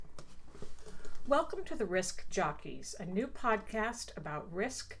Welcome to the Risk Jockeys, a new podcast about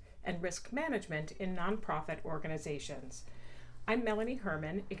risk and risk management in nonprofit organizations. I'm Melanie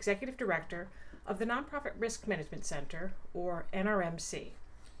Herman, Executive Director of the Nonprofit Risk Management Center, or NRMC.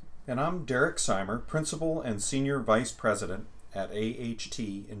 And I'm Derek Seimer, Principal and Senior Vice President at AHT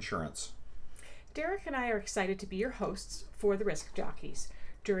Insurance. Derek and I are excited to be your hosts for the Risk Jockeys.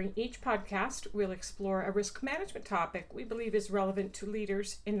 During each podcast, we'll explore a risk management topic we believe is relevant to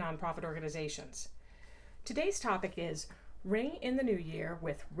leaders in nonprofit organizations. Today's topic is Ring in the New Year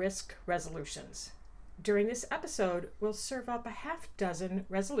with Risk Resolutions. During this episode, we'll serve up a half dozen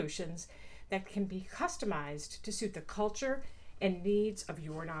resolutions that can be customized to suit the culture and needs of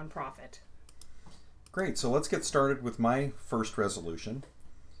your nonprofit. Great, so let's get started with my first resolution.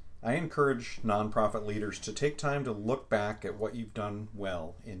 I encourage nonprofit leaders to take time to look back at what you've done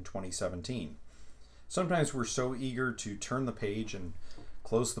well in 2017. Sometimes we're so eager to turn the page and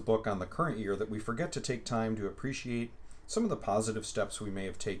close the book on the current year that we forget to take time to appreciate some of the positive steps we may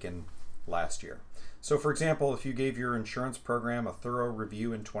have taken last year. So for example, if you gave your insurance program a thorough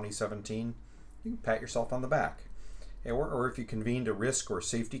review in 2017, you can pat yourself on the back. Or if you convened a risk or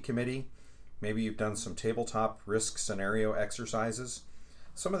safety committee, maybe you've done some tabletop risk scenario exercises.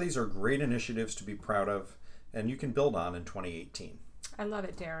 Some of these are great initiatives to be proud of, and you can build on in 2018. I love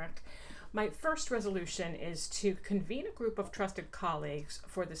it, Derek. My first resolution is to convene a group of trusted colleagues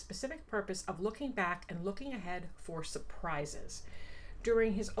for the specific purpose of looking back and looking ahead for surprises.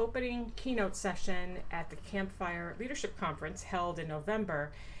 During his opening keynote session at the Campfire Leadership Conference held in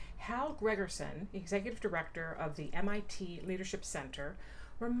November, Hal Gregerson, Executive Director of the MIT Leadership Center,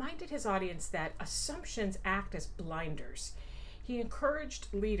 reminded his audience that assumptions act as blinders. He encouraged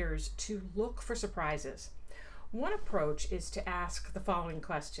leaders to look for surprises. One approach is to ask the following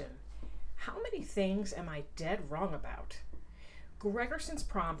question: how many things am I dead wrong about? Gregerson's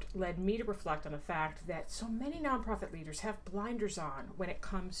prompt led me to reflect on the fact that so many nonprofit leaders have blinders on when it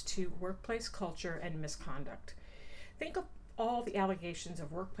comes to workplace culture and misconduct. Think of all the allegations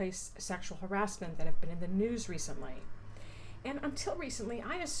of workplace sexual harassment that have been in the news recently. And until recently,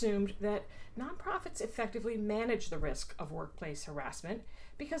 I assumed that nonprofits effectively manage the risk of workplace harassment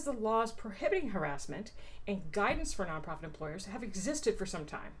because the laws prohibiting harassment and guidance for nonprofit employers have existed for some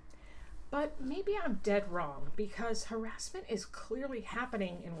time. But maybe I'm dead wrong because harassment is clearly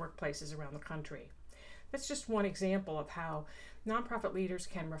happening in workplaces around the country. That's just one example of how nonprofit leaders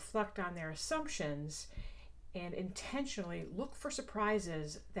can reflect on their assumptions and intentionally look for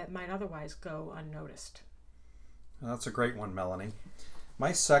surprises that might otherwise go unnoticed. That's a great one, Melanie.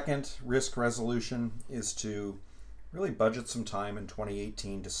 My second risk resolution is to really budget some time in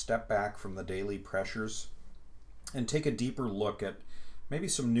 2018 to step back from the daily pressures and take a deeper look at maybe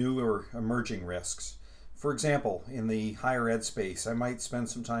some new or emerging risks. For example, in the higher ed space, I might spend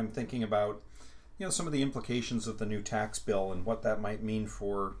some time thinking about some of the implications of the new tax bill and what that might mean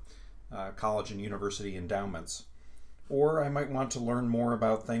for college and university endowments. Or I might want to learn more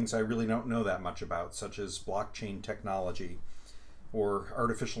about things I really don't know that much about, such as blockchain technology, or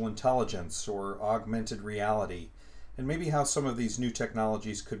artificial intelligence, or augmented reality, and maybe how some of these new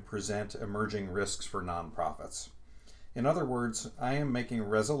technologies could present emerging risks for nonprofits. In other words, I am making a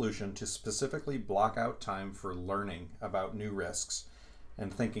resolution to specifically block out time for learning about new risks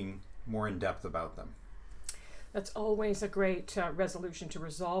and thinking more in depth about them. That's always a great resolution, to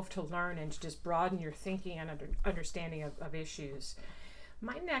resolve to learn and to just broaden your thinking and understanding of issues.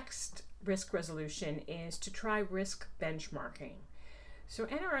 My next risk resolution is to try risk benchmarking. So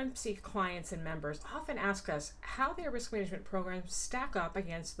NRMC clients and members often ask us how their risk management programs stack up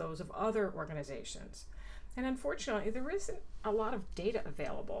against those of other organizations. And unfortunately, there isn't a lot of data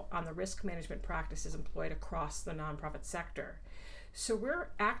available on the risk management practices employed across the nonprofit sector. So we're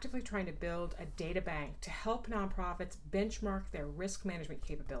actively trying to build a data bank to help nonprofits benchmark their risk management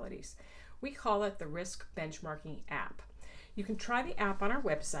capabilities. We call it the Risk Benchmarking App. You can try the app on our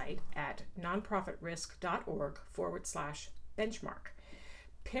website at nonprofitrisk.org/benchmark.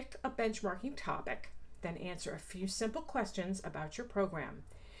 Pick a benchmarking topic, then answer a few simple questions about your program.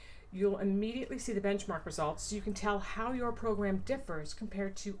 You'll immediately see the benchmark results so you can tell how your program differs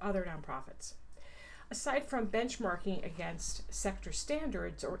compared to other nonprofits. Aside from benchmarking against sector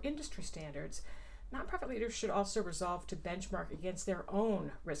standards or industry standards, nonprofit leaders should also resolve to benchmark against their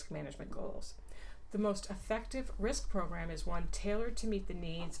own risk management goals. The most effective risk program is one tailored to meet the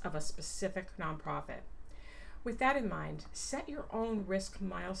needs of a specific nonprofit. With that in mind, set your own risk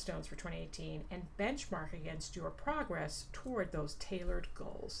milestones for 2018 and benchmark against your progress toward those tailored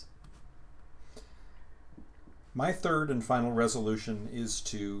goals. My third and final resolution is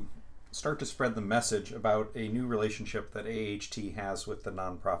to start to spread the message about a new relationship that AHT has with the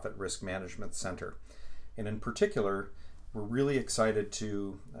Nonprofit Risk Management Center. And in particular, we're really excited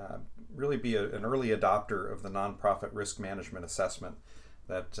to really be an early adopter of the Nonprofit Risk Management Assessment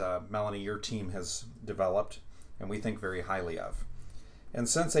that Melanie, your team has developed and we think very highly of. And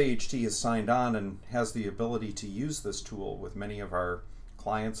since AHT has signed on and has the ability to use this tool with many of our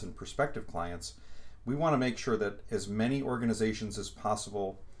clients and prospective clients, we want to make sure that as many organizations as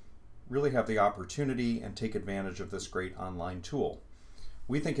possible really have the opportunity and take advantage of this great online tool.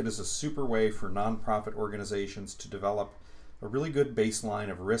 We think it is a super way for nonprofit organizations to develop a really good baseline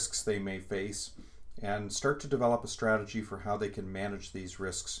of risks they may face and start to develop a strategy for how they can manage these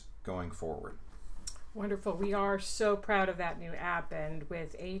risks going forward. Wonderful. We are so proud of that new app, and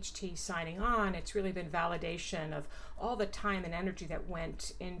with AHT signing on, it's really been validation of all the time and energy that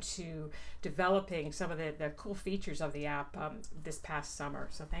went into developing some of the cool features of the app this past summer.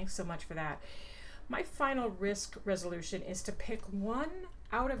 So thanks so much for that. My final risk resolution is to pick one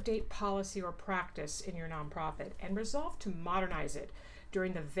out-of-date policy or practice in your nonprofit and resolve to modernize it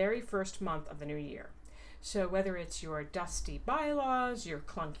during the very first month of the new year. So whether it's your dusty bylaws, your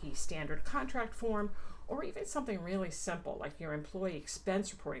clunky standard contract form, or even something really simple like your employee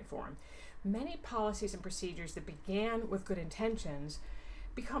expense reporting form, many policies and procedures that began with good intentions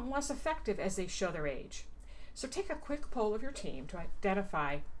become less effective as they show their age. So take a quick poll of your team to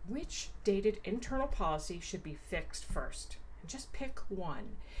identify which dated internal policy should be fixed first. And just pick one.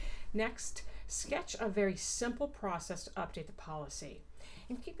 Next, sketch a very simple process to update the policy.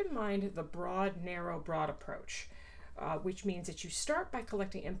 And keep in mind the broad, narrow, broad approach, which means that you start by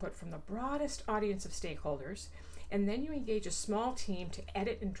collecting input from the broadest audience of stakeholders, and then you engage a small team to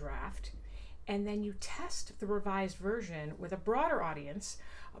edit and draft, and then you test the revised version with a broader audience,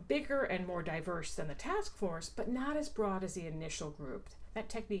 bigger and more diverse than the task force, but not as broad as the initial group. That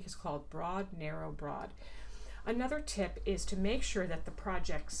technique is called broad, narrow, broad. Another tip is to make sure that the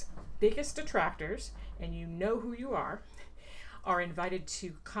project's biggest detractors, and you know who you are invited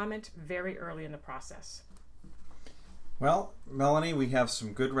to comment very early in the process. Well, Melanie, we have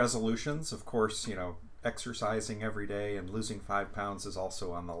some good resolutions. Of course, exercising every day and losing 5 pounds is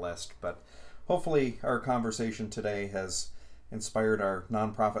also on the list. But hopefully our conversation today has inspired our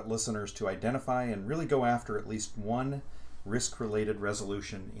nonprofit listeners to identify and really go after at least one risk-related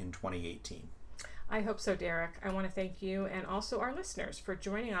resolution in 2018. I hope so, Derek. I want to thank you and also our listeners for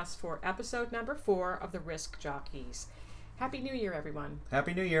joining us for episode number 4 of the Risk Jockeys. Happy New Year, everyone.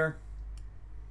 Happy New Year.